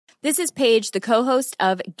This is Paige, the co-host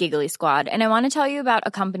of Giggly Squad, and I want to tell you about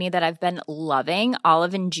a company that I've been loving,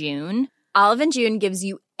 Olive and June. Olive and June gives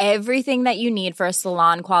you everything that you need for a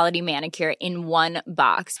salon-quality manicure in one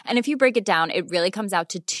box. And if you break it down, it really comes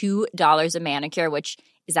out to $2 a manicure, which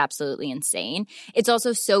is absolutely insane. It's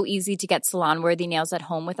also so easy to get salon-worthy nails at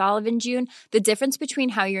home with Olive and June. The difference between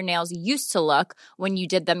how your nails used to look when you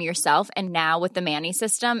did them yourself and now with the Mani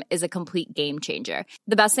system is a complete game changer.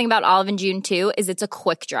 The best thing about Olive and June, too, is it's a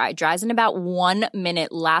quick dry. Dries in about 1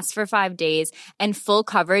 minute, lasts for 5 days, and full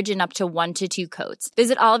coverage in up to 1 to 2 coats.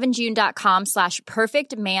 Visit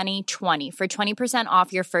oliveandjune.com/perfectmani20 for 20%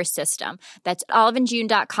 off your first system. That's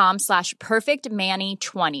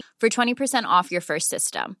oliveandjune.com/perfectmani20 for 20% off your first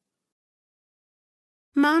system.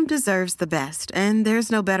 Mom deserves the best, and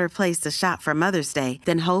there's no better place to shop for Mother's Day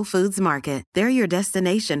than Whole Foods Market. They're your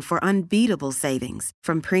destination for unbeatable savings,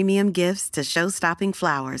 from premium gifts to show-stopping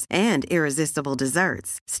flowers and irresistible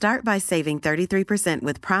desserts. Start by saving 33%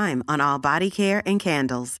 with Prime on all body care and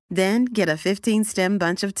candles. Then get a 15-stem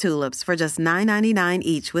bunch of tulips for just $9.99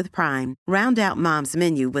 each with Prime. Round out Mom's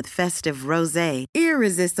menu with festive rosé,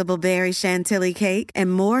 irresistible berry chantilly cake,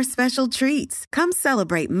 and more special treats. Come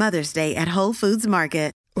celebrate Mother's Day at Whole Foods Market.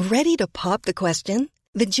 Ready to pop the question?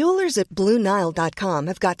 The jewelers at BlueNile.com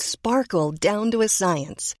have got sparkle down to a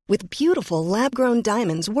science with beautiful lab-grown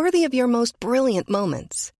diamonds worthy of your most brilliant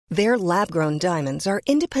moments. Their lab-grown diamonds are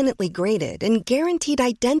independently graded and guaranteed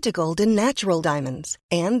identical to natural diamonds,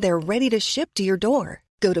 and they're ready to ship to your door.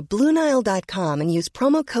 Go to BlueNile.com and use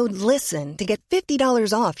promo code LISTEN to get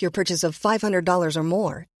 $50 off your purchase of $500 or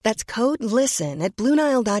more. That's code LISTEN at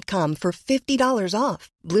BlueNile.com for $50 off.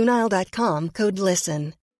 BlueNile.com, code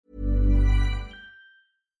LISTEN.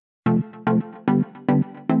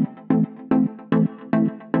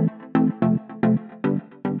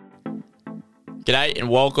 G'day and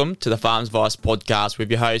welcome to the Farms Advice podcast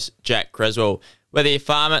with your host, Jack Creswell. Whether you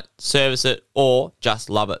farm it, service it, or just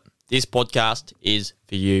love it, this podcast is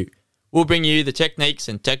for you. We'll bring you the techniques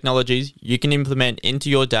and technologies you can implement into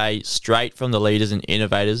your day straight from the leaders and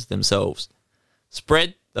innovators themselves.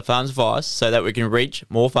 Spread the Farms Advice so that we can reach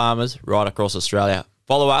more farmers right across Australia.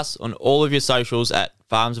 Follow us on all of your socials at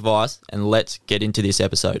Farms Advice, and let's get into this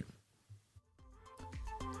episode.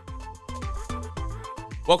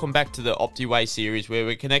 Welcome back to the OptiWay series, where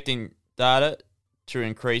we're connecting data to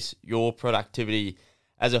increase your productivity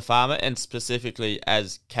as a farmer and specifically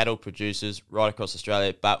as cattle producers right across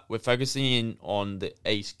Australia. But we're focusing in on the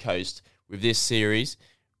East Coast with this series.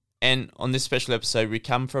 And on this special episode, we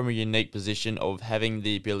come from a unique position of having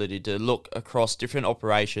the ability to look across different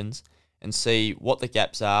operations and see what the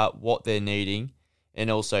gaps are, what they're needing,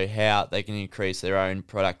 and also how they can increase their own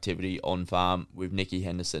productivity on farm with Nikki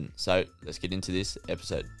Henderson. So let's get into this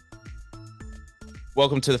episode.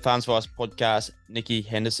 Welcome to the Farms Advice podcast, Nikki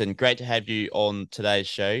Henderson. Great to have you on today's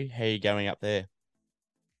show. How are you going up there?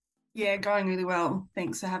 Yeah, going really well.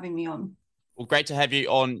 Thanks for having me on. Well, great to have you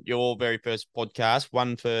on your very first podcast,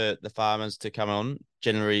 one for the farmers to come on.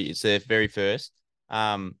 Generally, it's their very first.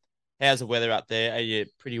 How's the weather up there? Are you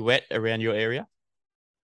pretty wet around your area?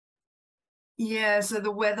 Yeah, so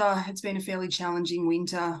the weather, it's been a fairly challenging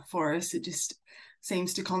winter for us. It just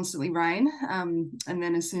seems to constantly rain. And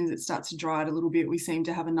then as soon as it starts to dry out a little bit, we seem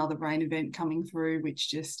to have another rain event coming through,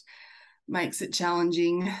 which just makes it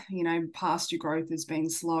challenging. You know, pasture growth has been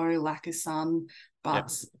slow, lack of sun. But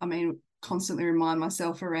yep. I mean, constantly remind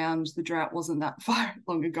myself around the drought wasn't that far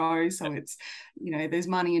long ago. So it's, you know, there's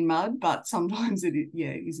money in mud, but sometimes it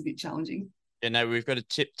is a bit challenging. Yeah, no, we've got to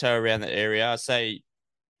tiptoe around the area. I say,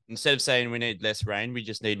 instead of saying we need less rain, we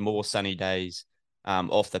just need more sunny days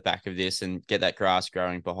off the back of this and get that grass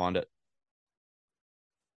growing behind it.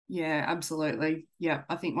 Yeah, absolutely. Yeah,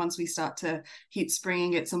 I think once we start to hit spring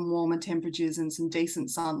and get some warmer temperatures and some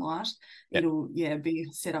decent sunlight, it'll be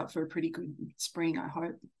set up for a pretty good spring, I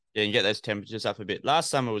hope. Yeah, and get those temperatures up a bit.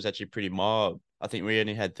 Last summer was actually pretty mild. I think we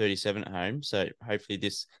only had 37 at home, so hopefully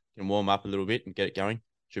this can warm up a little bit and get it going.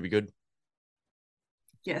 Should be good.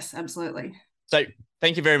 Yes, absolutely. So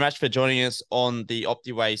thank you very much for joining us on the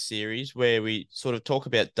OptiWay series, where we sort of talk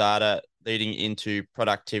about data leading into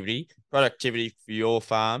productivity for your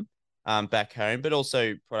farm back home, but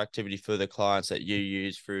also productivity for the clients that you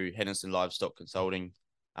use through Henderson Livestock Consulting,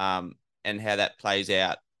 and how that plays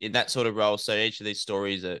out in that sort of role. So each of these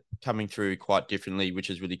stories are coming through quite differently, which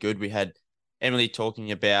is really good. We had Emily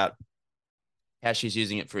talking about how she's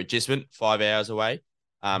using it for agistment 5 hours away,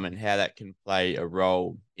 and how that can play a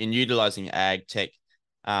role in utilizing ag tech,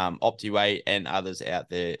 OptiWay, and others out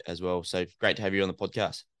there as well. So great to have you on the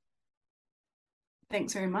podcast.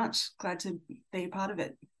 Thanks very much. Glad to be a part of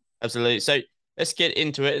it. Absolutely. So let's get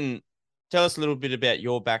into it and tell us a little bit about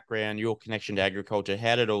your background, your connection to agriculture.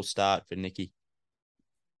 How did it all start for Nikki?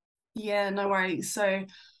 Yeah, no worries. So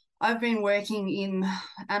I've been working in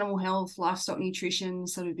animal health, livestock nutrition,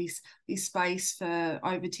 sort of this space for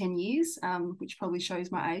over 10 years, which probably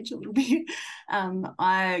shows my age a little bit.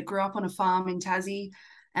 I grew up on a farm in Tassie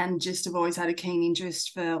and just have always had a keen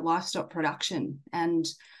interest for livestock production. And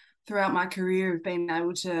throughout my career, I've been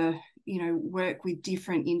able to, work with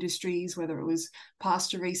different industries, whether it was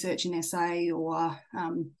pasture research in SA or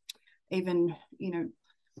even,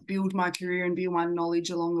 build my career and build my knowledge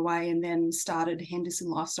along the way, and then started Henderson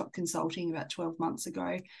Livestock Consulting about 12 months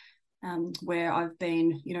ago, where I've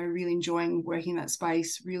been, really enjoying working that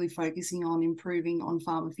space, really focusing on improving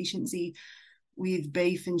on-farm efficiency with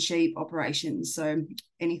beef and sheep operations. So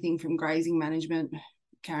anything from grazing management,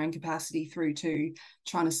 carrying capacity, through to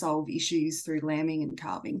trying to solve issues through lambing and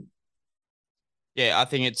calving. Yeah, I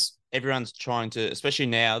think everyone's trying to, especially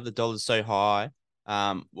now, the dollar's so high.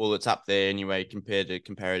 Well, it's up there anyway compared to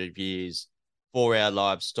comparative years for our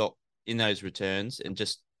livestock in those returns, and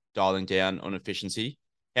just dialing down on efficiency.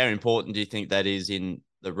 How important do you think that is in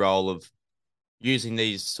the role of using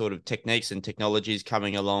these sort of techniques and technologies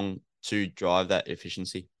coming along to drive that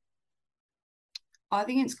efficiency? I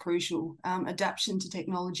think it's crucial. Adaptation to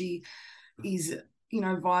technology is,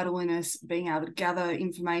 vital in us being able to gather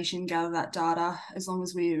information, gather that data, as long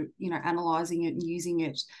as we're, analysing it and using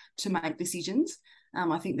it to make decisions.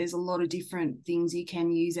 I think there's a lot of different things you can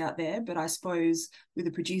use out there, but I suppose with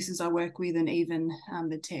the producers I work with and even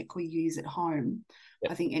the tech we use at home,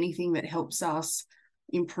 I think anything that helps us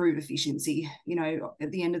improve efficiency,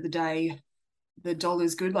 at the end of the day, the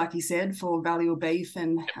dollar's good, like you said, for value of beef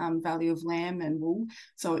and value of lamb and wool.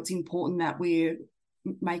 So it's important that we're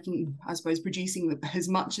making, I suppose, producing as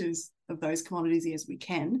much of those commodities as we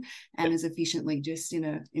can, and as efficiently, just in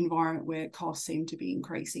an environment where costs seem to be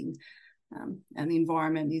increasing. And the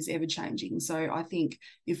environment is ever changing. So I think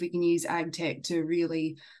if we can use ag tech to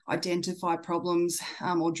really identify problems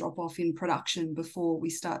or drop off in production before we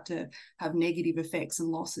start to have negative effects and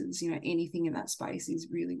losses, anything in that space is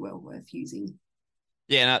really well worth using.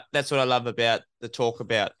 Yeah, and that's what I love about the talk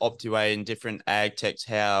about Optiway and different ag techs,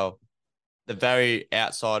 how the very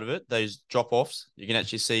outside of it, those drop-offs, you can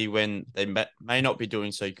actually see when they may not be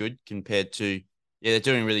doing so good compared to, yeah, they're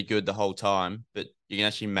doing really good the whole time, but you can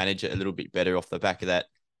actually manage it a little bit better off the back of that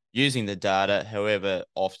using the data, however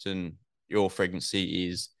often your frequency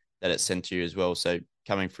is that it's sent to you as well. So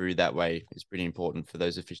coming through that way is pretty important for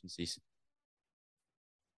those efficiencies.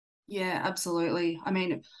 Yeah, absolutely. I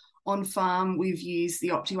mean, on farm, we've used the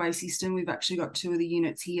Optiway system. We've actually got 2 of the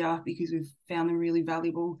units here because we've found them really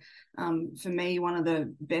valuable. For me, one of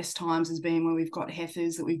the best times has been when we've got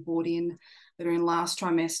heifers that we've bought in that are in last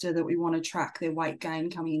trimester, that we want to track their weight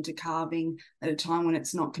gain coming into calving at a time when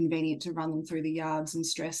it's not convenient to run them through the yards and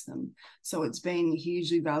stress them. So it's been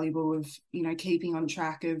hugely valuable of, keeping on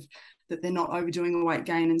track of that they're not overdoing a weight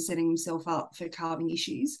gain and setting themselves up for calving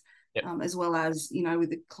issues. Yep. As well as,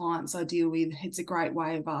 with the clients I deal with, it's a great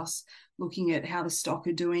way of us looking at how the stock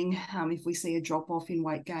are doing. If we see a drop off in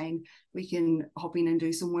weight gain, we can hop in and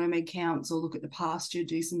do some worm egg counts or look at the pasture,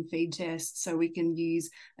 do some feed tests, so we can use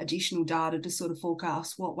additional data to sort of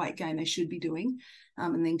forecast what weight gain they should be doing,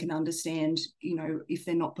 and then can understand, if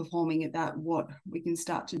they're not performing at that, what we can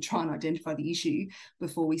start to try and identify the issue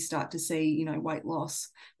before we start to see, weight loss,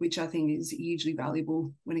 which I think is hugely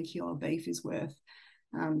valuable when a kilo of beef is worth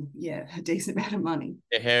a decent amount of money.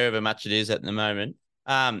 Yeah, however much it is at the moment.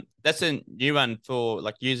 That's a new one for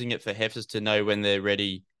like using it for heifers to know when they're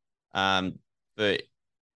ready for out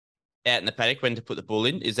in the paddock, when to put the bull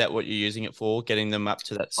in. Is that what you're using it for, getting them up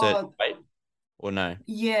to that certain weight? Or no?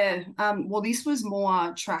 Yeah. Well, this was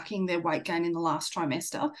more tracking their weight gain in the last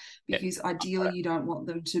trimester, because ideally you don't want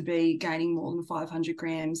them to be gaining more than 500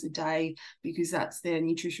 grams a day, because that's their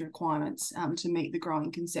nutrition requirements to meet the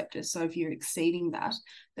growing conceptus. So if you're exceeding that,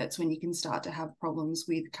 that's when you can start to have problems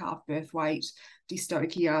with calf birth weight,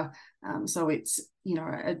 dystocia. So it's,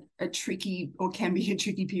 a tricky, or can be a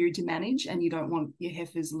tricky period to manage, and you don't want your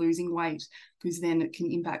heifers losing weight, because then it can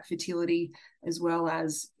impact fertility, as well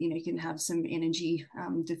as, you can have some energy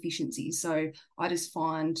deficiencies. So I just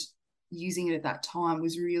find using it at that time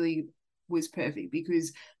was perfect,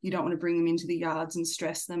 because you don't want to bring them into the yards and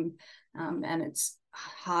stress them. And it's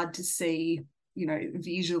hard to see,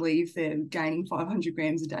 visually, if they're gaining 500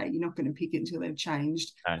 grams a day, you're not going to pick it until they've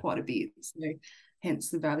changed quite a bit. So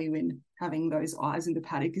hence the value in having those eyes in the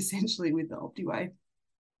paddock, essentially, with the Optiway.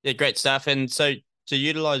 Yeah, great stuff. And so to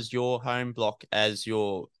utilize your home block as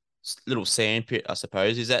your little sandpit, I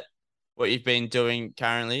suppose, is that what you've been doing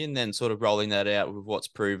currently, and then sort of rolling that out with what's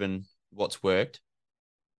proven, what's worked?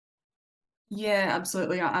 Yeah,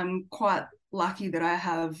 absolutely. I'm quite lucky that I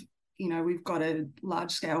have, we've got a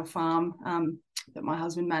large scale farm that my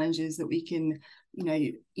husband manages, that we can,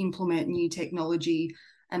 implement new technology,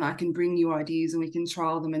 and I can bring new ideas and we can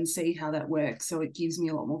trial them and see how that works. So it gives me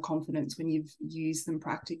a lot more confidence when you've used them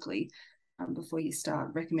practically, before you start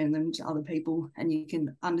recommending them to other people, and you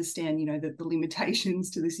can understand, the limitations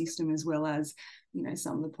to the system, as well as,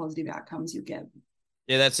 some of the positive outcomes you'll get.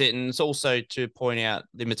 Yeah, that's it. And it's also to point out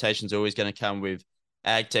limitations are always going to come with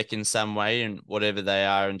ag tech in some way and whatever they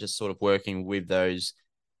are, and just sort of working with those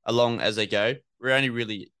along as they go. We're only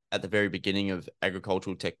really at the very beginning of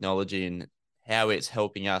agricultural technology and how it's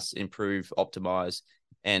helping us improve, optimize,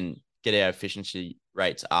 and get our efficiency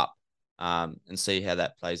rates up, and see how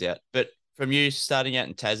that plays out. But from you starting out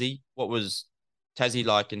in Tassie, what was Tassie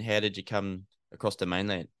like and how did you come across the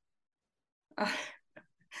mainland?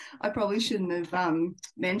 I probably shouldn't have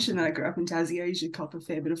mentioned that I grew up in Tassie. I usually cop a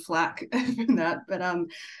fair bit of flack from that. But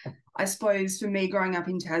I suppose for me, growing up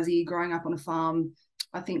in Tassie, growing up on a farm,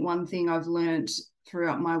 I think one thing I've learned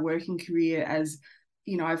throughout my working career, as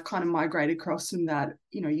I've kind of migrated across from that,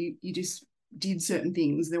 you just did certain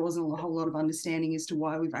things. There wasn't a whole lot of understanding as to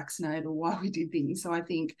why we vaccinated or why we did things. So I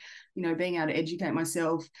think, being able to educate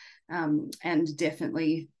myself, and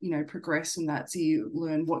definitely, progress from that. So you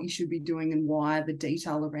learn what you should be doing and why. The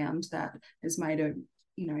detail around that has made a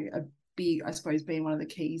big, I suppose, being one of the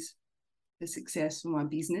keys for success for my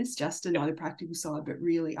business, just to know the practical side, but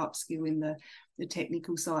really upskill in the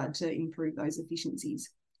technical side to improve those efficiencies.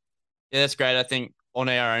 Yeah, that's great. I think on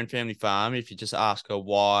our own family farm, if you just ask a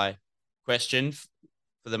why question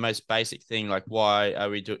for the most basic thing, like why are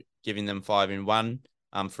we giving them 5-in-1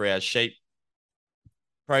 for our sheep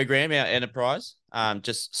program, our enterprise,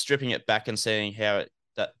 just stripping it back and seeing how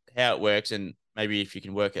it works, and maybe if you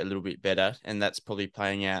can work it a little bit better, and that's probably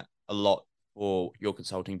playing out a lot for your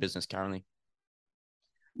consulting business currently.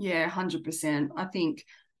 Yeah, 100%. I think,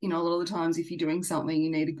 a lot of the times if you're doing something, you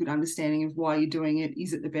need a good understanding of why you're doing it.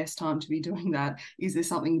 Is it the best time to be doing that? Is there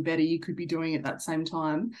something better you could be doing at that same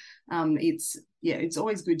time? It's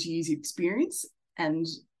always good to use your experience and,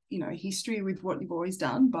 history with what you've always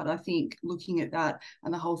done. But I think looking at that,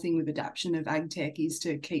 and the whole thing with adaptation of ag tech, is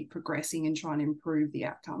to keep progressing and trying to improve the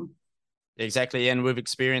outcome. Exactly. And with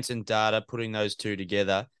experience and data, putting those two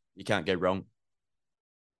together, you can't go wrong.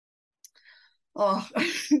 Oh,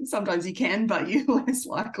 sometimes you can, but you're less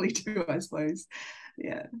likely to, I suppose.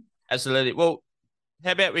 Yeah. Absolutely. Well,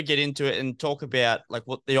 how about we get into it and talk about like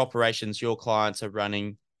what the operations your clients are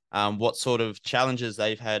running, what sort of challenges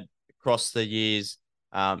they've had across the years,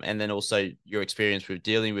 and then also your experience with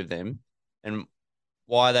dealing with them, and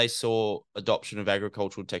why they saw adoption of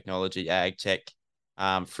agricultural technology, ag tech,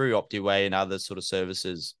 through Optiway and other sort of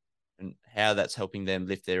services, and how that's helping them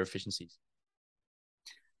lift their efficiencies.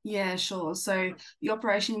 Yeah, sure. So the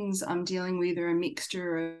operations I'm dealing with are a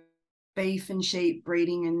mixture of beef and sheep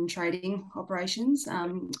breeding and trading operations.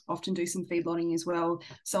 Often do some feedlotting as well.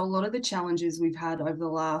 So a lot of the challenges we've had over the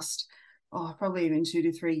last, probably even 2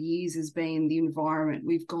 to 3 years, has been the environment.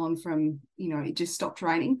 We've gone from, it just stopped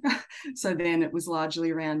raining. So then it was largely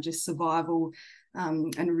around just survival,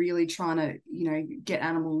 and really trying to, get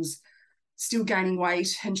animals still gaining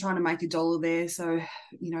weight and trying to make a dollar there. So,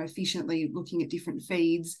 efficiently looking at different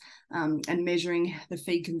feeds, and measuring the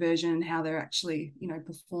feed conversion and how they're actually,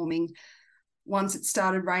 performing. Once it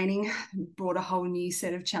started raining, brought a whole new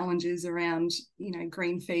set of challenges around,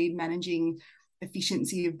 green feed, managing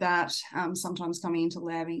efficiency of that, sometimes coming into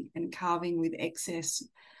labbing and calving with excess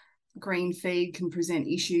green feed can present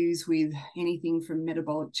issues with anything from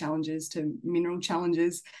metabolic challenges to mineral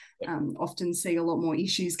challenges. Often see a lot more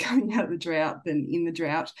issues coming out of the drought than in the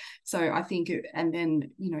drought. So I think, and then,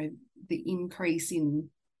 the increase in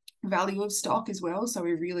value of stock as well. So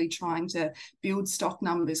we're really trying to build stock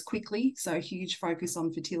numbers quickly. So huge focus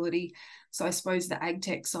on fertility. So I suppose the ag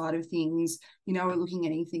tech side of things, we're looking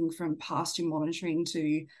at anything from pasture monitoring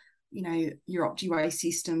to, your Optiway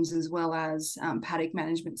systems, as well as paddock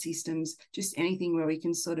management systems, just anything where we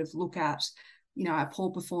can sort of look at, our poor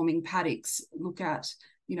performing paddocks, look at,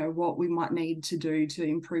 what we might need to do to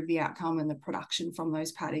improve the outcome and the production from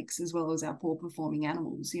those paddocks, as well as our poor performing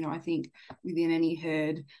animals. I think within any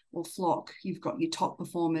herd or flock, you've got your top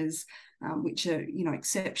performers, which are,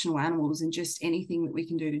 exceptional animals, and just anything that we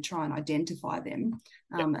can do to try and identify them,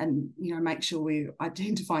 and, make sure we're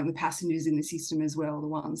identifying the passengers in the system as well, the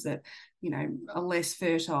ones that, are less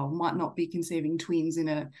fertile, might not be conceiving twins in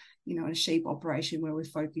a sheep operation where we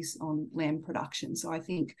focus on lamb production. So I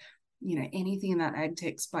think, anything in that ag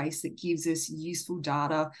tech space that gives us useful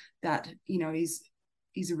data that,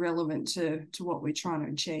 is relevant to what we're trying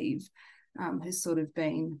to achieve, has sort of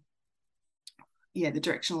been the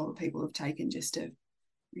direction a lot of people have taken, just to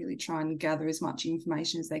really try and gather as much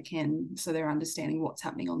information as they can so they're understanding what's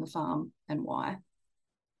happening on the farm and why.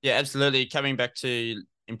 Yeah, absolutely. Coming back to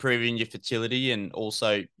improving your fertility, and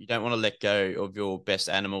also you don't want to let go of your best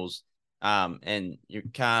animals. And you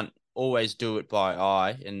can't always do it by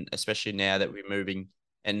eye, and especially now that we're moving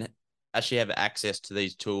and actually have access to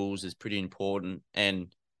these tools is pretty important and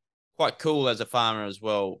quite cool as a farmer as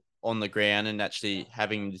well on the ground, and actually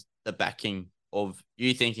having the backing of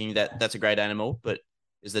you thinking that that's a great animal, but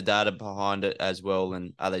is the data behind it as well,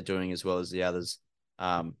 and are they doing as well as the others?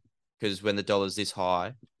 Because when the dollar's this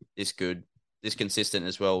high, this good, this consistent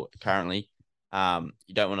as well currently,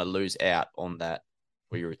 you don't want to lose out on that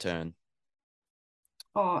for your return.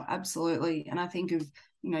 Oh, absolutely. And I think of,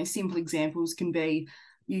 simple examples can be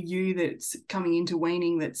your ewe that's coming into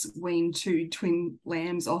weaning, that's weaned 2 twin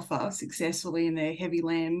lambs off her successfully, and they're heavy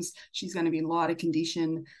lambs. She's going to be in lighter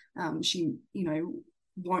condition. She,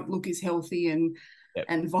 won't look as healthy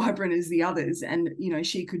and vibrant as the others. And,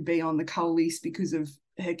 she could be on the cull list because of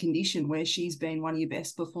her condition, where she's been one of your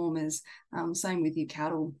best performers. Same with your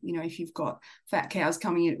cattle. If you've got fat cows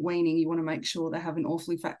coming in at weaning, you want to make sure they have an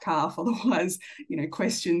awfully fat calf. Otherwise,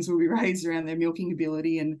 questions will be raised around their milking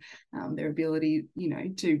ability and their ability,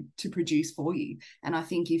 to produce for you. And I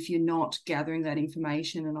think if you're not gathering that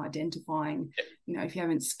information and identifying, if you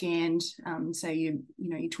haven't scanned, say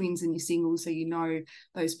your twins and your singles, so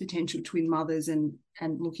those potential twin mothers and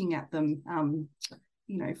looking at them,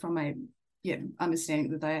 from a understanding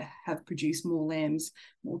that they have produced more lambs,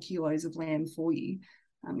 more kilos of lamb for you.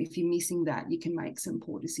 If you're missing that, you can make some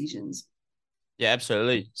poor decisions. Yeah,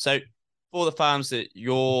 absolutely. So for the farms that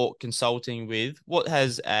you're consulting with, what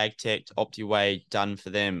has AgTech Optiway done for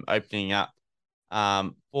them, opening up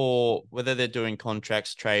for whether they're doing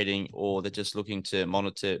contracts trading or they're just looking to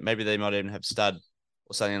monitor, maybe they might even have stud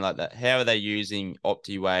or something like that. How are they using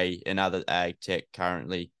Optiway and other AgTech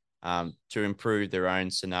currently to improve their own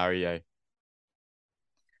scenario?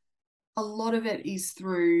 A lot of it is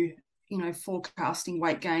through, forecasting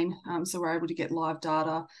weight gain. So we're able to get live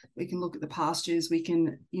data. We can look at the pastures. We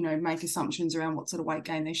can, make assumptions around what sort of weight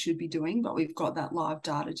gain they should be doing, but we've got that live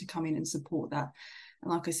data to come in and support that.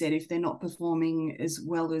 And like I said, if they're not performing as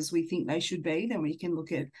well as we think they should be, then we can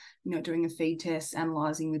look at, doing a feed test,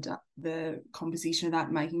 analysing the composition of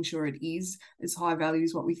that, making sure it is as high value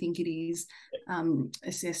as what we think it is,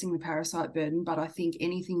 assessing the parasite burden. But I think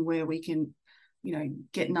anything where we can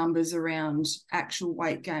get numbers around actual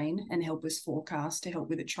weight gain and help us forecast to help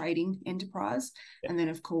with a trading enterprise. And then,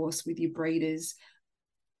 of course, with your breeders,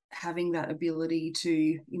 having that ability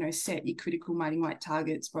to, set your critical mating weight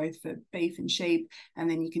targets, both for beef and sheep, and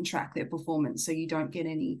then you can track their performance so you don't get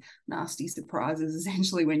any nasty surprises,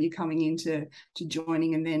 essentially, when you're coming into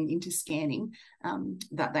joining and then into scanning,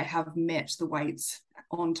 that they have met the weights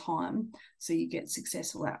on time so you get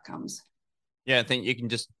successful outcomes. Yeah, I think you can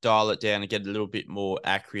just dial it down and get a little bit more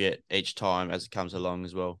accurate each time as it comes along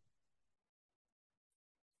as well.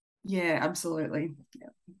 Yeah, absolutely. Yeah.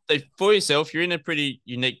 So for yourself, you're in a pretty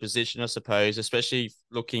unique position, I suppose, especially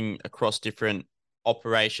looking across different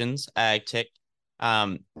operations, ag tech.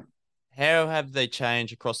 How have they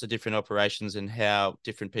changed across the different operations and how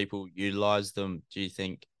different people utilize them, do you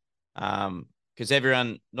think? Because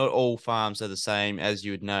not all farms are the same, as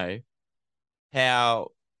you would know. How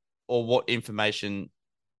or what information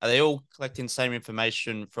are they all collecting the same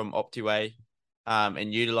information from Optiway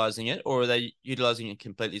and utilizing it, or are they utilizing it in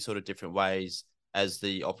completely sort of different ways as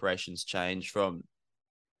the operations change from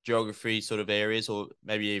geography sort of areas or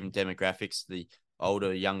maybe even demographics, the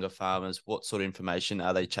older, younger farmers? What sort of information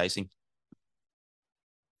are they chasing?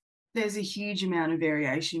 There's a huge amount of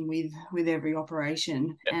variation with every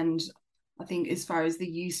operation. Yep. And I think as far as the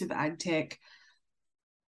use of ag tech,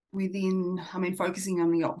 focusing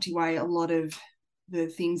on the Optiway, a lot of the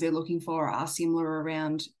things they're looking for are similar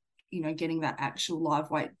around, getting that actual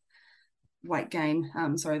live weight gain,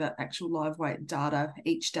 that actual live weight data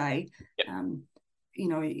each day, yep.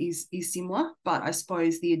 Is similar. But I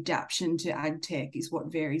suppose the adaptation to ag tech is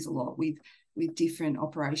what varies a lot with different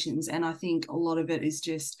operations. And I think a lot of it is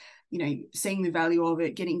just, seeing the value of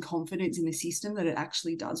it, getting confidence in the system that it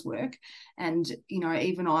actually does work. And,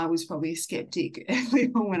 even I was probably a skeptic early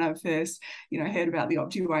on when I first, heard about the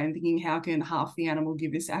Optiway and thinking, how can half the animal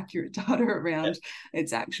give us accurate data around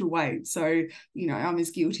its actual weight? So, I'm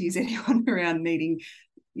as guilty as anyone around needing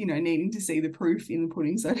to see the proof in the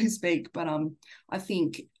pudding, so to speak. But I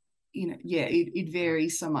think, it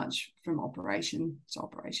varies so much from operation to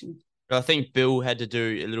operation. I think Bill had to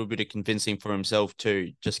do a little bit of convincing for himself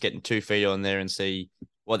too, just getting 2 feet on there and see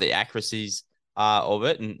what the accuracies are of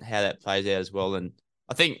it and how that plays out as well. And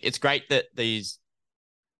I think it's great that these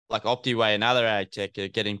like Optiway and other ag tech are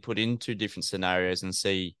getting put into different scenarios and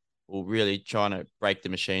we're really trying to break the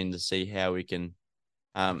machine to see how we can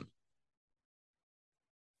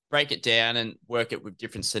break it down and work it with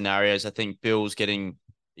different scenarios. I think Bill's getting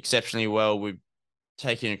exceptionally well with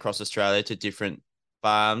taking across Australia to different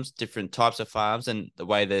farms, different types of farms, and the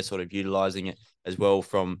way they're sort of utilizing it as well,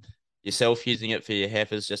 from yourself using it for your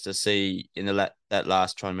heifers, just to see in that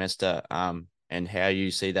last trimester, and how you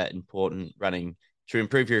see that important running to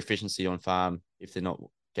improve your efficiency on farm if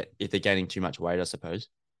they're gaining too much weight, I suppose.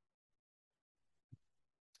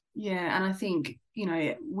 Yeah, and I think,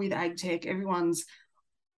 with ag tech,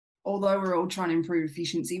 although we're all trying to improve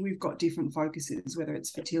efficiency, we've got different focuses, whether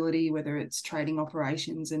it's fertility, whether it's trading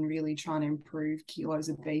operations, and really trying to improve kilos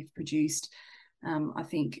of beef produced. I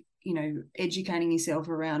think, educating yourself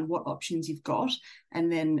around what options you've got,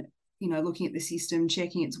 and then, looking at the system,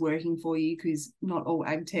 checking it's working for you, because not all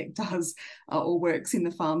ag tech does or works in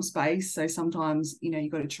the farm space. So sometimes,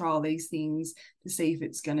 you've got to trial these things to see if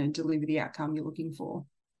it's going to deliver the outcome you're looking for.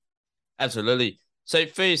 Absolutely. So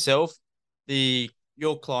for yourself,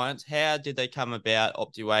 your clients, how did they come about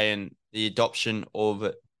Optiway and the adoption of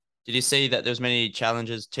it? Did you see that there's many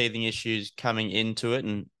challenges, teething issues coming into it,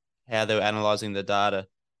 and how they were analysing the data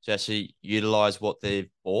to actually utilise what they've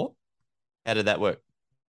bought? How did that work?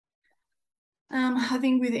 I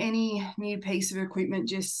think with any new piece of equipment,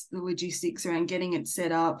 just the logistics around getting it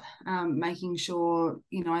set up, making sure,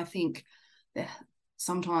 I think that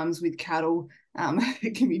sometimes with cattle,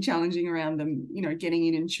 it can be challenging around them, getting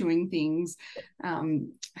in and chewing things,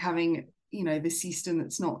 having, the system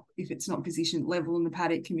if it's not positioned level in the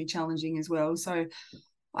paddock, can be challenging as well. So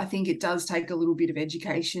I think it does take a little bit of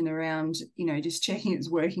education around, just checking it's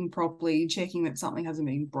working properly, checking that something hasn't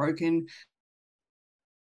been broken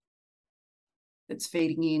that's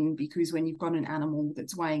feeding in, because when you've got an animal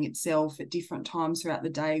that's weighing itself at different times throughout the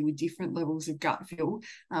day with different levels of gut feel,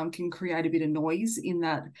 can create a bit of noise in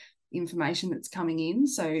that information that's coming in.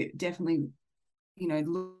 So definitely,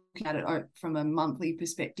 looking at it from a monthly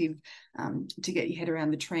perspective, to get your head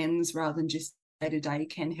around the trends rather than just day-to-day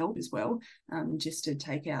can help as well, just to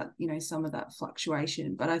take out, some of that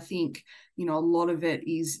fluctuation. But I think, a lot of it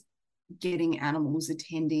is getting animals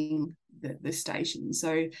attending the station.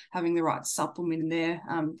 So having the right supplement in there,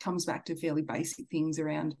 comes back to fairly basic things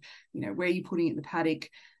around, where you're putting it in the paddock,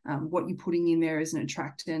 what you're putting in there as an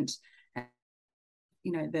attractant,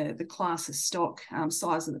 the class of stock,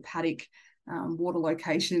 size of the paddock, water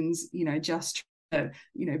locations, just to,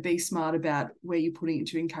 be smart about where you're putting it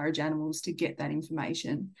to encourage animals to get that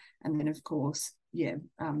information. And then, of course,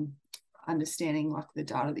 understanding like the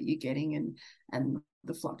data that you're getting and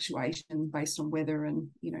the fluctuation based on weather and,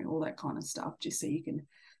 all that kind of stuff, just so you can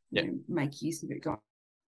make use of it going.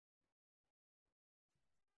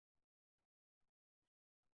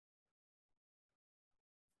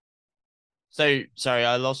 So, sorry,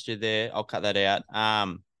 I lost you there. I'll cut that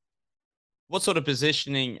out. What sort of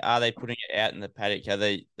positioning are they putting it out in the paddock? Are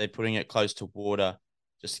they putting it close to water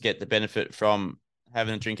just to get the benefit from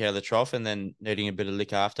having a drink out of the trough and then needing a bit of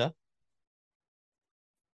lick after?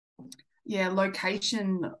 Yeah,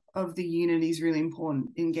 location of the unit is really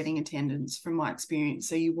important in getting attendance from my experience.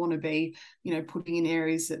 So you want to be, putting in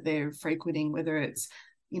areas that they're frequenting, whether it's,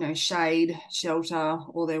 shade, shelter,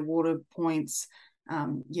 or their water points.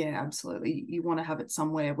 Absolutely. You want to have it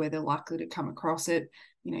somewhere where they're likely to come across it.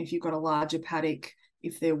 If you've got a larger paddock,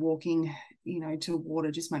 if they're walking, to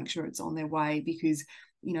water, just make sure it's on their way, because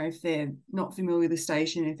if they're not familiar with the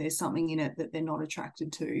station, if there's something in it that they're not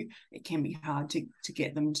attracted to, it can be hard to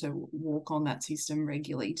get them to walk on that system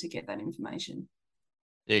regularly to get that information.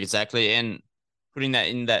 Yeah, exactly. And putting that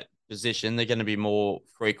in that position, they're going to be more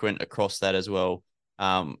frequent across that as well.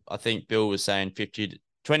 I think Bill was saying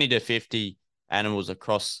 20 to 50 animals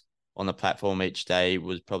across on the platform each day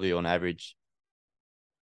was probably on average.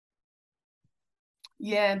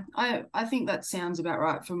 Yeah, I think that sounds about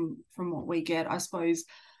right from what we get. I suppose,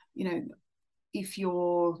 if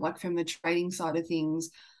you're like from the trading side of things,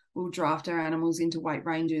 we'll draft our animals into weight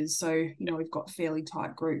ranges. So, we've got fairly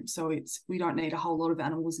tight groups. So we don't need a whole lot of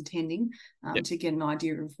animals attending to get an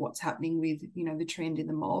idea of what's happening with, the trend in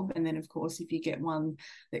the mob. And then, of course, if you get one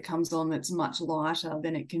that comes on that's much lighter,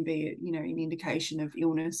 then it can be, an indication of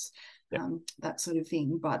illness, that sort of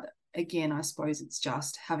thing. But again, I suppose it's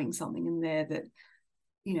just having something in there that,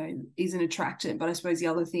 is an attractant. But I suppose the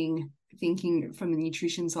other thing, thinking from the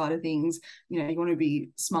nutrition side of things, you want to be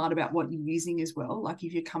smart about what you're using as well. Like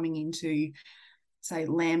if you're coming into, say,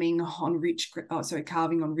 calving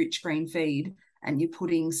on rich green feed, and you're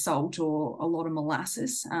putting salt or a lot of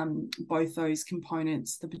molasses, both those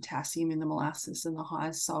components, the potassium in the molasses and the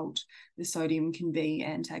higher salt, the sodium can be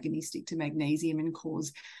antagonistic to magnesium and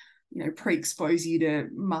cause, pre-expose you to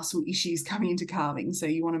muscle issues coming into calving. So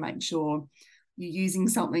you want to make sure you're using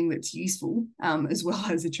something that's useful as well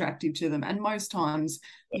as attractive to them. And most times,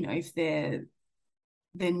 if they're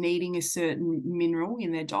needing a certain mineral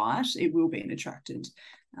in their diet, it will be an attractant.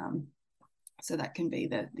 So that can be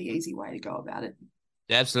the easy way to go about it.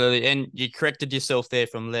 Yeah, absolutely. And you corrected yourself there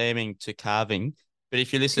from lambing to calving. But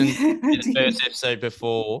if you listen to the first episode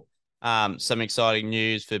before, some exciting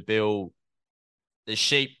news for Bill. The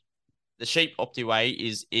sheep Optiway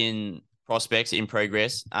is in prospects, in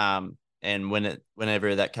progress. And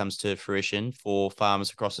whenever that comes to fruition for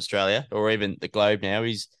farmers across Australia or even the globe now,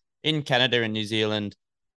 he's in Canada and New Zealand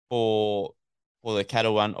for the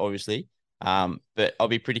cattle one, obviously. But I'll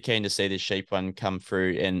be pretty keen to see the sheep one come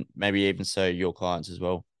through, and maybe even so your clients as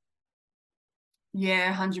well.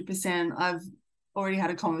 Yeah, 100%. I've already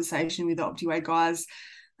had a conversation with the Optiway guys.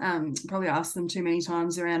 Probably asked them too many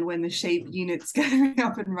times around when the sheep unit's going to be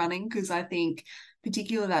up and running, because I think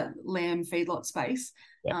particularly that lamb feedlot space.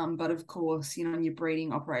 Yeah. But of course, in your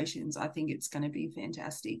breeding operations, I think it's going to be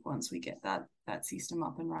fantastic once we get that system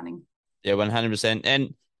up and running. Yeah, 100%.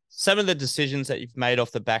 And some of the decisions that you've made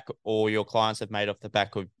off the back, or your clients have made off the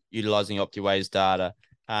back of utilizing Optiway's data,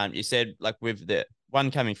 you said like with the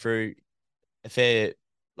one coming through, a fair,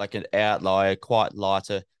 like an outlier, quite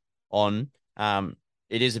lighter on,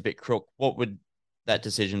 it is a bit crook. What would that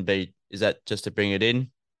decision be? Is that just to bring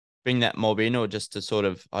that mob in, or just to sort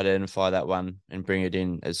of identify that one and bring it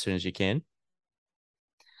in as soon as you can?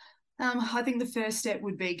 I think the first step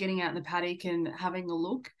would be getting out in the paddock and having a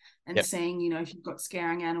look and seeing, if you've got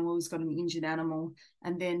scarring animals, got an injured animal,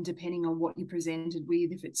 and then depending on what you presented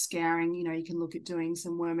with, if it's scarring, you can look at doing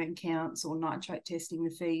some worm counts or nitrate testing the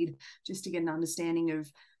feed just to get an understanding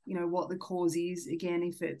of, what the cause is. Again,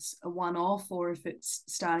 if it's a one-off or if it's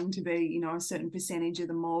starting to be, a certain percentage of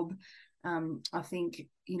the mob. I think,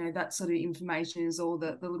 that sort of information is all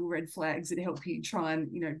the little red flags that help you try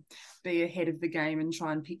and, be ahead of the game and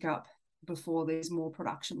try and pick up before there's more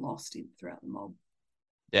production lost throughout the mob.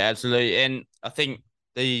 Yeah, absolutely. And I think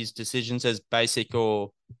these decisions, as basic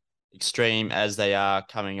or extreme as they are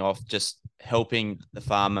coming off, just helping the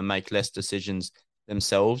farmer make less decisions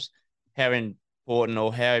themselves. How important,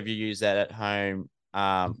 or how have you used that at home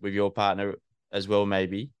with your partner as well,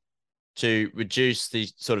 maybe, to reduce the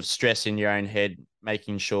sort of stress in your own head,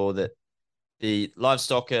 making sure that the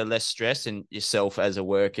livestock are less stressed, and yourself as a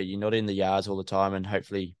worker, you're not in the yards all the time, and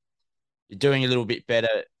hopefully you're doing a little bit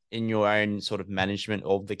better in your own sort of management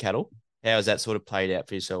of the cattle? How has that sort of played out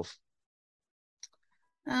for yourself?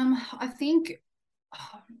 I think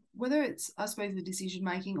whether it's, I suppose, the decision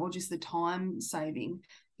making or just the time saving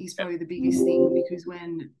is probably the biggest thing, because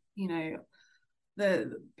when,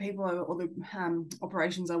 the people or the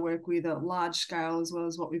operations I work with are large scale as well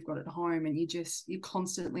as what we've got at home, and you're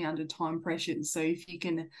constantly under time pressures. So if you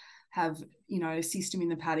can have, a system in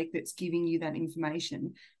the paddock that's giving you that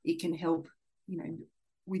information, it can help,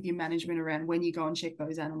 with your management around when you go and check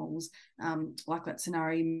those animals. Like that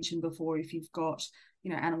scenario you mentioned before, if you've got,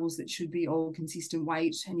 animals that should be all consistent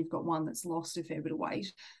weight and you've got one that's lost a fair bit of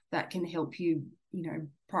weight, that can help you,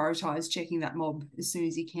 prioritize checking that mob as soon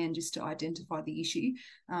as you can, just to identify the issue.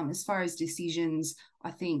 As far as decisions,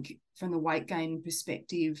 I think from the weight gain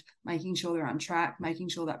perspective, making sure they're on track, making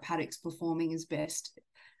sure that paddock's performing as best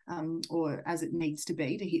or as it needs to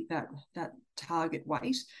be to hit that target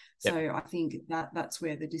weight. So I think that's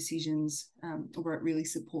where the decisions, where it really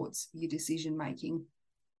supports your decision making.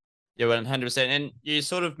 Yeah, 100%. And you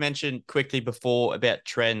sort of mentioned quickly before about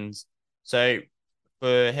trends. So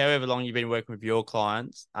for however long you've been working with your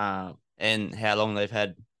clients, and how long they've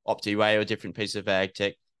had Optiway or different pieces of ag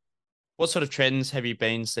tech, what sort of trends have you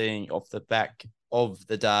been seeing off the back of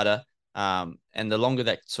the data? And the longer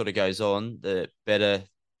that sort of goes on, the better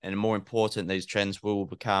and more important these trends will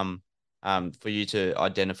become for you to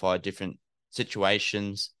identify different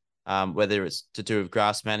situations, whether it's to do with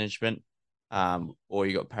grass management or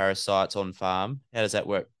you got parasites on farm. How does that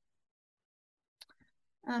work?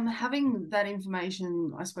 Having that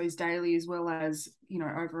information, I suppose, daily, as well as,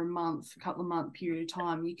 over a couple of month period of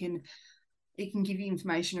time, it can give you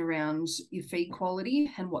information around your feed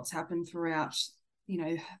quality and what's happened throughout,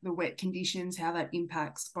 the wet conditions, how that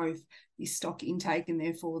impacts both your stock intake and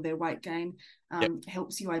therefore their weight gain.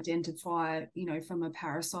 Helps you identify, from a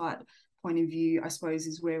parasite point of view, I suppose,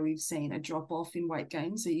 is where we've seen a drop off in weight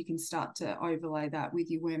gain. So you can start to overlay that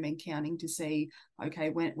with your worm egg counting to see, okay,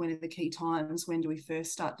 when are the key times? When do we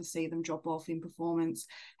first start to see them drop off in performance?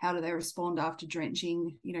 How do they respond after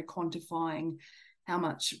drenching? Quantifying how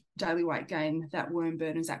much daily weight gain that worm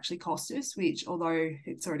burn has actually cost us, which, although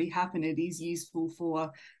it's already happened, it is useful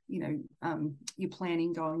for, your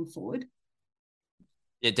planning going forward.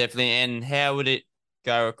 Yeah, definitely. And how would it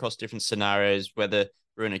go across different scenarios, whether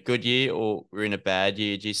we're in a good year or we're in a bad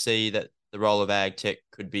year? Do you see that the role of ag tech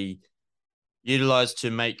could be utilized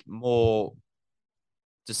to make more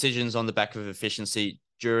decisions on the back of efficiency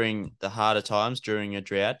during the harder times, during a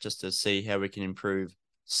drought, just to see how we can improve,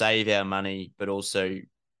 save our money, but also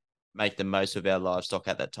make the most of our livestock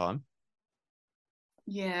at that time?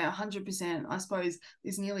 Yeah, 100%. I suppose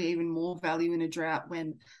there's nearly even more value in a drought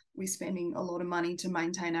when we're spending a lot of money to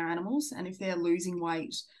maintain our animals. And if they're losing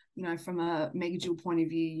weight, from a megajoule point of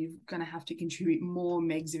view, you're going to have to contribute more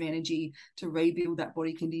megs of energy to rebuild that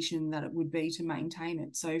body condition that it would be to maintain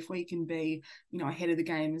it. So if we can be, ahead of the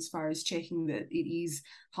game as far as checking that it is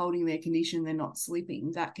holding their condition, they're not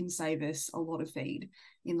slipping, that can save us a lot of feed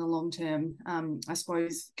in the long term. I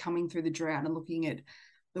suppose coming through the drought and looking at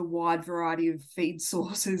the wide variety of feed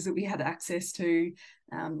sources that we had access to,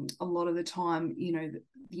 a lot of the time,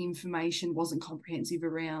 the information wasn't comprehensive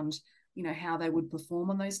around, how they would perform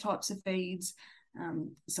on those types of feeds.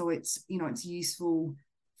 So it's useful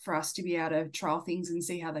for us to be able to trial things and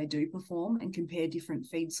see how they do perform and compare different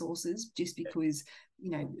feed sources, just because,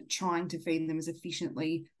 trying to feed them as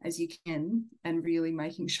efficiently as you can and really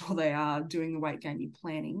making sure they are doing the weight gain you're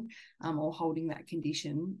planning, or holding that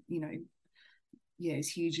condition, is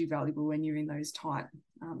hugely valuable when you're in those tight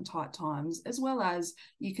times, as well as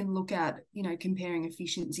you can look at, comparing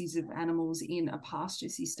efficiencies of animals in a pasture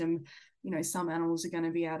system. Some animals are going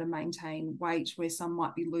to be able to maintain weight where some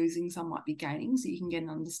might be losing, some might be gaining. So you can get an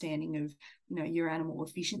understanding of, your animal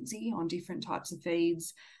efficiency on different types of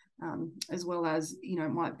feeds, as well as,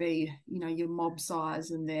 it might be, your mob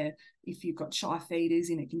size and if you've got shy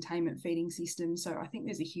feeders in a containment feeding system. So I think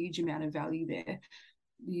there's a huge amount of value there,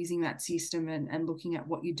 using that system and looking at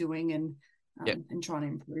what you're doing and trying to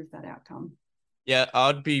improve that outcome. Yeah,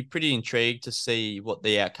 I'd be pretty intrigued to see what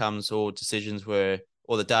the outcomes or decisions were,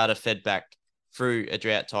 or the data fed back through a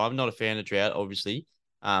drought time. Not a fan of drought, obviously,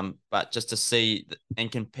 but just to see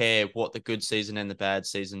and compare what the good season and the bad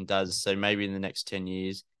season does. So maybe in the next 10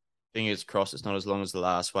 years, fingers crossed, it's not as long as the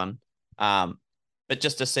last one. But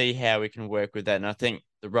just to see how we can work with that. And I think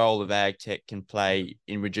the role of ag tech can play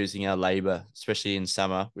in reducing our labor, especially in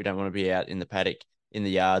summer. We don't want to be out in the paddock, in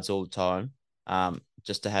the yards all the time.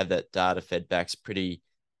 Just to have that data fed back is pretty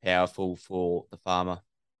powerful for the farmer.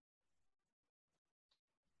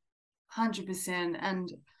 100%.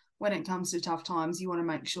 And when it comes to tough times, you want to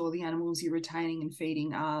make sure the animals you're retaining and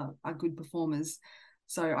feeding are good performers.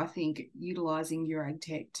 So I think utilising your ag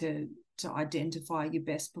tech to identify your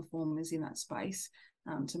best performers in that space,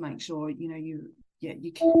 to make sure you're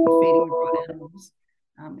feeding the right animals,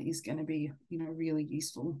 is going to be really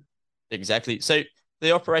useful. Exactly. So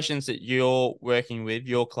the operations that you're working with,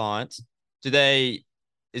 your clients, is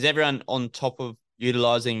everyone on top of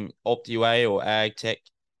utilising Optiway or ag tech?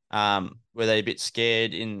 Were they a bit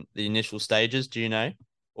scared in the initial stages? Do you know,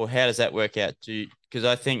 or how does that work out? Because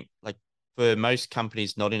I think, like, for most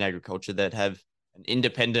companies not in agriculture that have an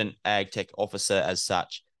independent ag tech officer as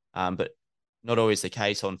such, but not always the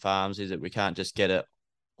case on farms, is that we can't just get an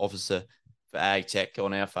officer for ag tech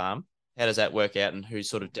on our farm. How does that work out, and who's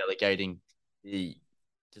sort of delegating the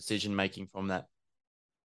decision making from that?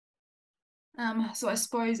 So I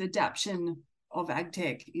suppose adaptation of ag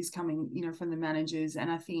tech is coming, from the managers, and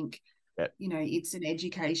I think, it's an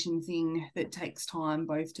education thing that takes time,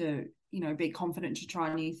 both to, be confident to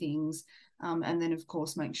try new things, and then of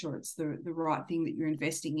course make sure it's the right thing that you're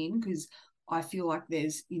investing in, because I feel like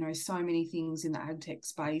there's, so many things in the ag tech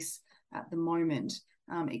space at the moment.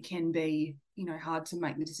 It can be, hard to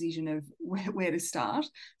make the decision of where to start.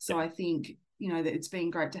 So I think, that it's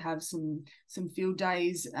been great to have some field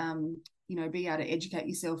days, be able to educate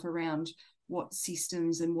yourself around what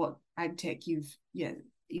systems and what ag tech is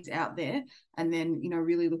out there, and then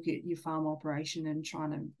really look at your farm operation and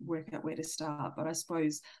trying to work out where to start. But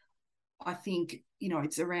I think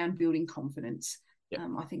it's around building confidence.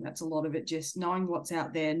 I think that's a lot of it, just knowing what's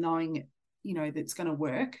out there, knowing that's going to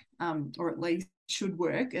work, or at least should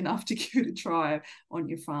work enough to give it a try on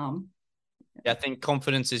your farm. I think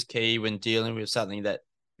confidence is key when dealing with something that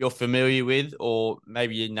you're familiar with, or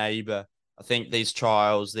maybe your neighbour. I think these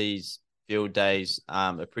trials, these field days,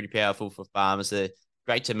 are pretty powerful for farmers. They're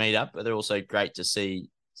great to meet up, but they're also great to see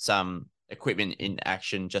some equipment in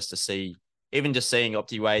action just to see. Even just seeing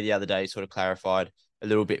Optiway the other day sort of clarified a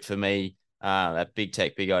little bit for me. At Big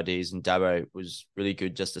Tech, Big Ideas and Dubbo was really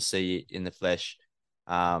good just to see it in the flesh.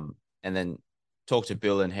 And then talk to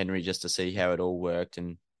Bill and Henry just to see how it all worked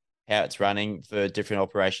and how it's running for different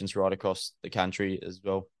operations right across the country as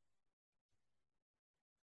well.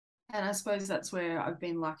 And I suppose that's where I've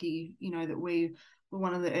been lucky, that we were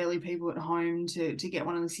one of the early people at home to get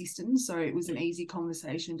one of the systems. So it was an easy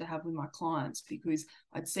conversation to have with my clients because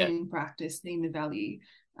I'd seen in practice, seen the value,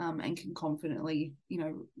 and can confidently,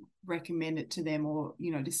 recommend it to them or,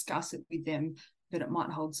 discuss it with them that it might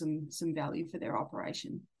hold some value for their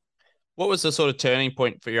operation. What was the sort of turning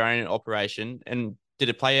point for your own operation? And did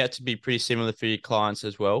it play out to be pretty similar for your clients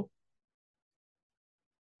as well?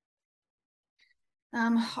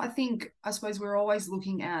 I suppose we're always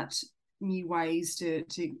looking at new ways to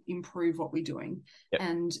improve what we're doing. Yep.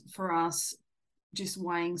 And for us, just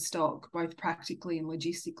weighing stock, both practically and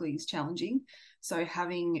logistically, is challenging. So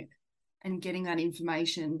having and getting that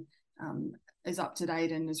information as up to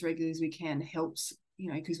date and as regular as we can helps,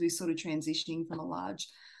 because we're sort of transitioning from a large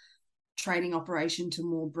trading operation to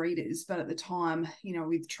more breeders. But at the time,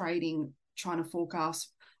 with trading, trying to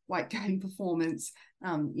forecast weight gain performance,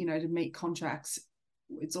 to meet contracts,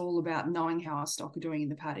 it's all about knowing how our stock are doing in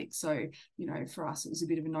the paddock. So, for us, it was a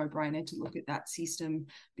bit of a no-brainer to look at that system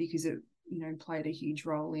because it, played a huge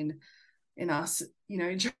role in us,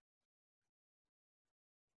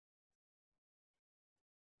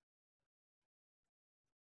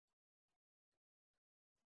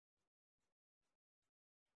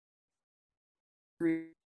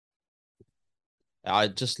 I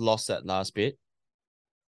just lost that last bit.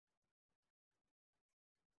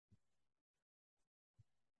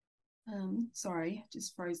 Sorry,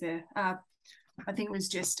 just froze there. I think it was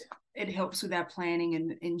just, it helps with our planning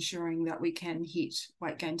and ensuring that we can hit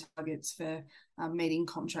weight gain targets for meeting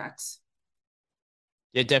contracts.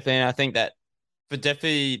 Yeah, definitely. And I think that for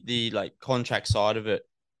definitely the contract side of it,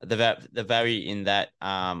 the value in that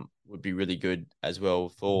would be really good as well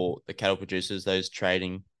for the cattle producers, those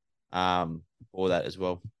trading for that as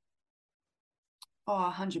well.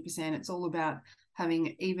 Oh, 100%. It's all about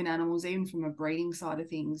having even animals, even from a breeding side of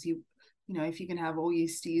things. If you can have all your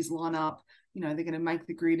steers line up, they're going to make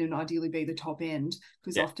the grid and ideally be the top end,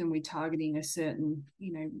 because often we're targeting a certain,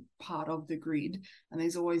 part of the grid, and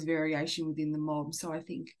there's always variation within the mob. So I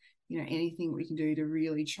think, anything we can do to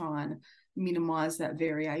really try and minimize that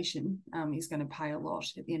variation is going to pay a lot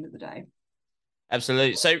at the end of the day.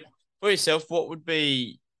 Absolutely. So for yourself, what would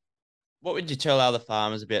you tell other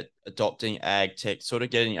farmers about adopting ag tech, sort of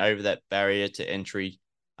getting over that barrier to entry,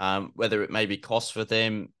 whether it may be cost for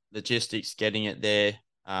them, logistics, getting it there?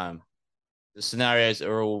 The scenarios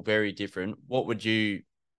are all very different. What would you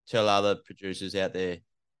tell other producers out there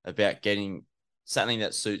about getting something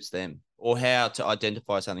that suits them, or how to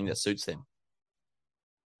identify something that suits them?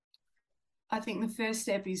 I think the first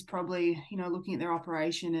step is probably, looking at their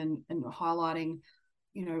operation and highlighting,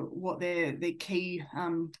 what their key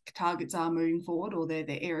targets are moving forward, or their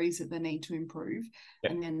areas that they need to improve.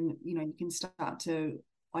 Yep. And then, you can start to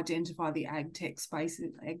identify the ag tech space,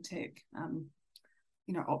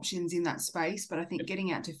 options in that space. But I think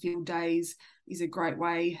getting out to field days is a great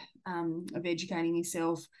way of educating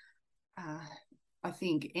yourself. I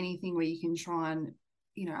think anything where you can try and,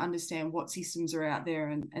 understand what systems are out there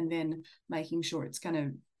and then making sure it's going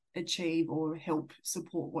to achieve or help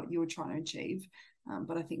support what you're trying to achieve.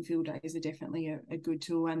 But I think field days are definitely a good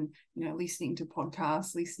tool, and, listening to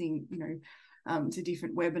podcasts, listening, to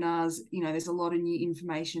different webinars, there's a lot of new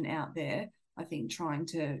information out there. I think trying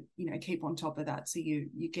to, keep on top of that, so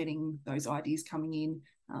you're getting those ideas coming in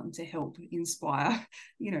to help inspire,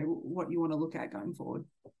 what you want to look at going forward.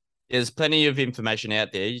 There's plenty of information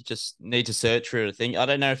out there. You just need to search for it, I think. I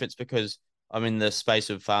don't know if it's because I'm in the space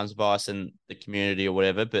of farms advice and the community or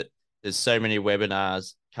whatever, but there's so many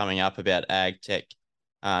webinars coming up about ag tech.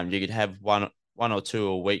 You could have one or two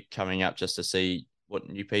a week coming up just to see what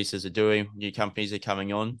new pieces are doing, new companies are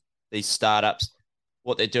coming on, these startups,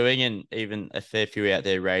 what they're doing, and even a fair few out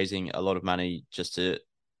there raising a lot of money just to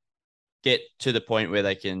get to the point where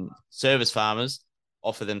they can service farmers,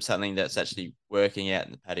 offer them something that's actually working out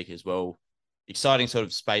in the paddock as well. Exciting sort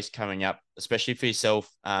of space coming up, especially for yourself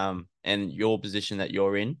and your position that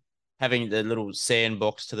you're in, having the little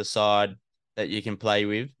sandbox to the side that you can play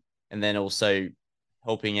with, and then also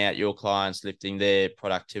helping out your clients, lifting their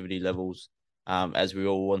productivity levels, as we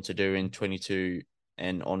all want to do in 22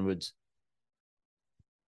 and onwards.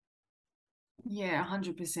 Yeah,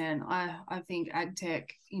 100%. I think ag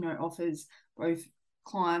tech, offers both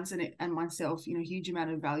clients and myself, huge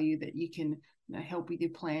amount of value that you can, help with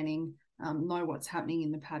your planning, know what's happening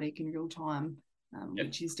in the paddock in real time,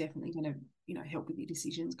 which is definitely going to, help with your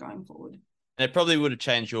decisions going forward. And it probably would have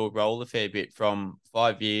changed your role a fair bit from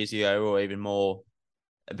 5 years ago or even more,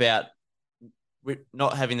 about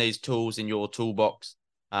not having these tools in your toolbox.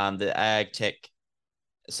 The ag tech,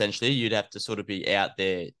 essentially, you'd have to sort of be out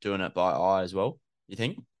there doing it by eye as well, you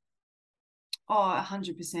think? Oh,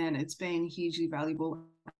 100%. It's been hugely valuable.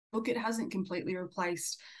 Look, it hasn't completely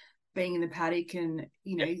replaced being in the paddock and,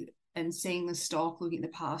 and seeing the stock, looking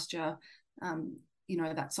at the pasture,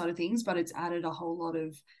 that side of things, but it's added a whole lot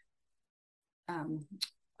of,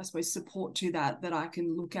 I suppose, support to that I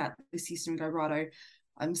can look at the system and go, righto,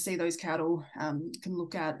 see those cattle, can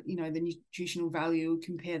look at, the nutritional value,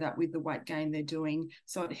 compare that with the weight gain they're doing.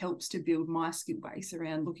 So it helps to build my skill base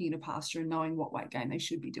around looking at a pasture and knowing what weight gain they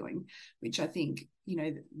should be doing, which I think,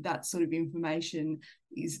 that sort of information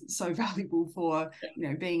is so valuable for,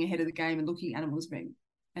 being ahead of the game and looking at animals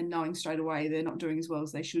and knowing straight away they're not doing as well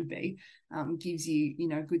as they should be, gives you,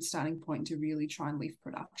 a good starting point to really try and lift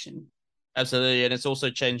production. Absolutely. And it's also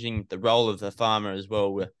changing the role of the farmer as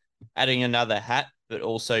well. We're adding another hat, but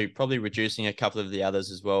also probably reducing a couple of the others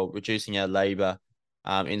as well, reducing our labour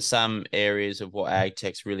in some areas of what ag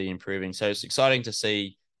tech's really improving. So it's exciting to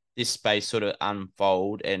see this space sort of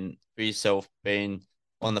unfold, and for yourself being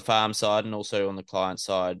on the farm side and also on the client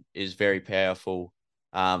side is very powerful,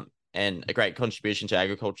 and a great contribution to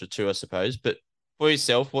agriculture too, I suppose. But for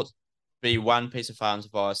yourself, what's be one piece of farm's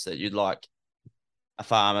advice that you'd like a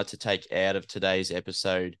farmer to take out of today's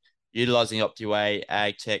episode, utilising Optiway,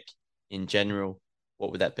 ag tech in general?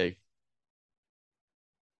 What would that be?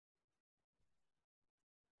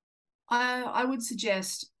 I would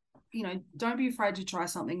suggest, don't be afraid to try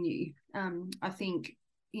something new. I think,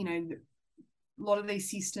 a lot of these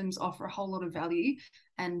systems offer a whole lot of value,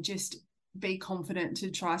 and just be confident to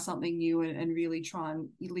try something new and really try and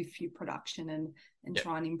lift your production and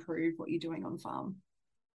try and improve what you're doing on farm.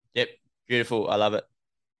 Yep. Beautiful. I love it.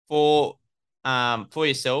 For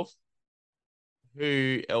yourself,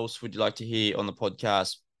 who else would you like to hear on the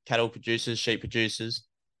podcast? Cattle producers, sheep producers?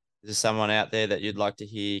 Is there someone out there that you'd like to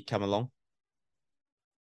hear come along?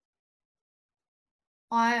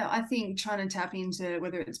 I think trying to tap into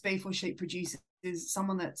whether it's beef or sheep producers,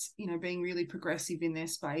 someone that's, being really progressive in their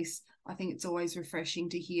space. I think it's always refreshing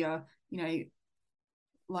to hear,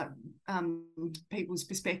 people's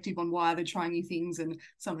perspective on why they're trying new things and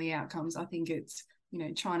some of the outcomes. I think it's,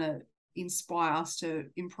 trying to inspire us to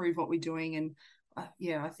improve what we're doing. And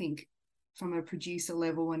I think from a producer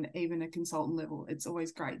level and even a consultant level, it's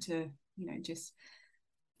always great to, just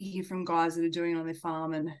hear from guys that are doing it on their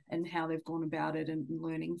farm and how they've gone about it and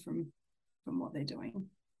learning from what they're doing.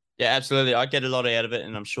 Yeah, absolutely. I get a lot out of it,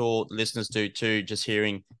 and I'm sure listeners do too, just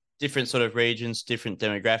hearing different sort of regions, different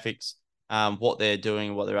demographics, what they're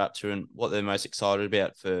doing, what they're up to, and what they're most excited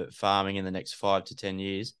about for farming in the next 5 to 10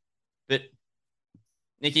 years. But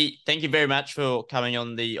Nikki, thank you very much for coming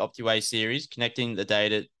on the Optiway series, connecting the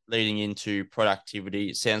data leading into productivity.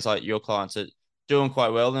 It sounds like your clients are doing quite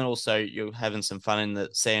well, and also you're having some fun in the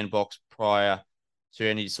sandbox prior to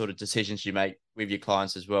any sort of decisions you make with your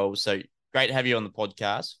clients as well. So great to have you on the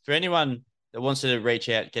podcast. For anyone that wants to reach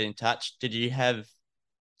out, get in touch, did you have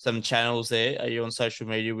some channels there? Are you on social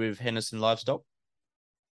media with Henderson Livestock?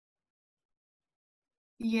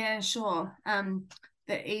 Yeah, sure.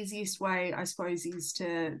 The easiest way, I suppose, is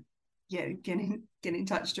to get in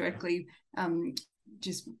touch directly.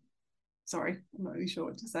 Sorry, I'm not really sure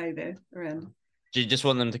what to say there around. Do you just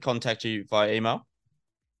want them to contact you via email,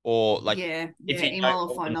 or email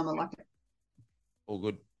or phone number, like it? All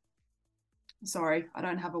good. Sorry, I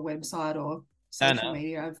don't have a website or social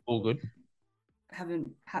media. All good. Haven't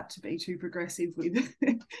had to be too progressive with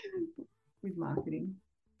with marketing.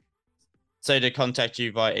 So to contact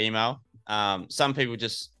you via email. Some people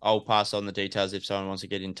I'll pass on the details if someone wants to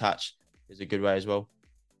get in touch. Is a good way as well.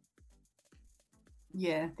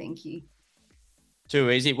 Yeah, thank you. Too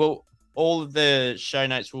easy. Well, all of the show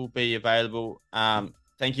notes will be available.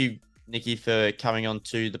 Thank you, Nikki, for coming on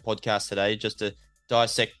to the podcast today, just to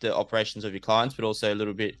dissect the operations of your clients, but also a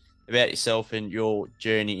little bit about yourself and your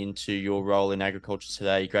journey into your role in agriculture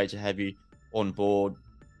today. Great to have you on board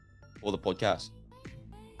for the podcast.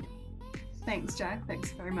 Thanks, Jack.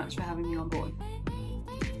 Thanks very much for having me on board.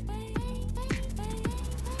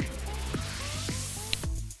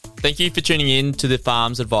 Thank you for tuning in to the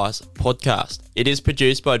Farms Advice podcast. It is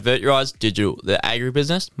produced by Advert Your Eyes Digital, the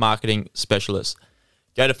agribusiness marketing specialist.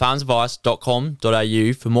 Go to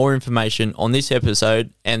farmsadvice.com.au for more information on this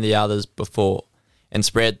episode and the others before, and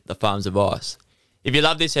spread the farm's advice. If you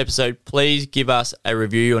love this episode, please give us a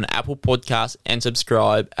review on Apple Podcasts and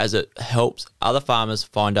subscribe, as it helps other farmers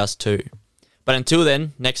find us too. But until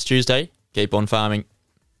then, next Tuesday, keep on farming.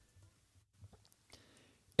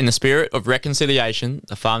 In the spirit of reconciliation,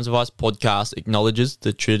 the Farms Advice podcast acknowledges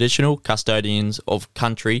the traditional custodians of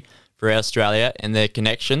country throughout Australia and their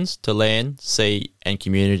connections to land, sea and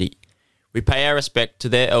community. We pay our respect to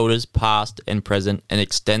their elders past and present and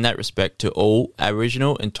extend that respect to all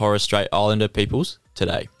Aboriginal and Torres Strait Islander peoples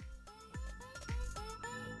today.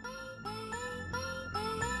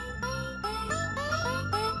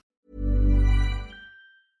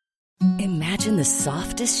 Imagine the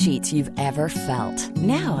softest sheets you've ever felt.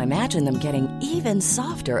 Now imagine them getting even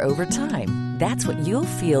softer over time. That's what you'll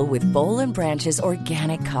feel with Boll & Branch's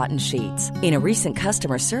organic cotton sheets. In a recent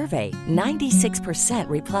customer survey, 96%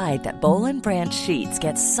 replied that Boll & Branch sheets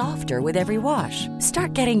get softer with every wash.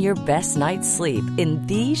 Start getting your best night's sleep in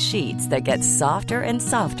these sheets that get softer and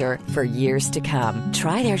softer for years to come.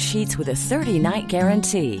 Try their sheets with a 30-night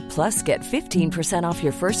guarantee. Plus, get 15% off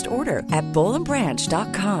your first order at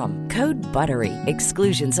bollandbranch.com. Code BUTTERY.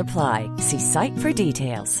 Exclusions apply. See site for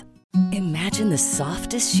details. Imagine the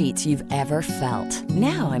softest sheets you've ever felt.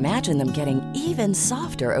 Now imagine them getting even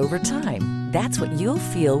softer over time. That's what you'll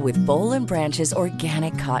feel with Boll & Branch's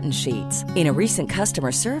organic cotton sheets. In a recent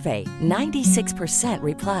customer survey, 96%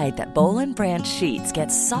 replied that Boll & Branch sheets get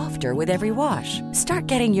softer with every wash. Start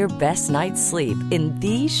getting your best night's sleep in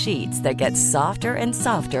these sheets that get softer and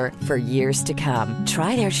softer for years to come.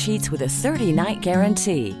 Try their sheets with a 30-night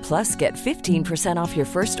guarantee. Plus, get 15% off your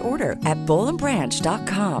first order at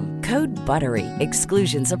bollandbranch.com. Code BUTTERY.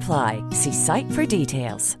 Exclusions apply. See site for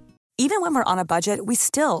details. Even when we're on a budget, we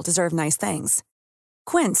still deserve nice things.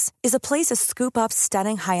 Quince is a place to scoop up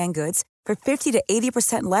stunning high-end goods for 50 to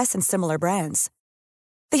 80% less than similar brands.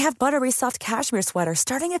 They have buttery soft cashmere sweaters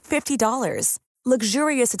starting at $50,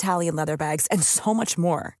 luxurious Italian leather bags, and so much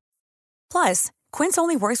more. Plus, Quince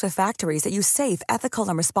only works with factories that use safe, ethical,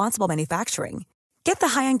 and responsible manufacturing. Get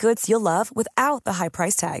the high-end goods you'll love without the high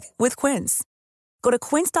price tag with Quince. Go to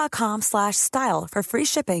quince.com/style for free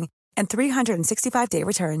shipping and 365-day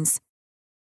returns.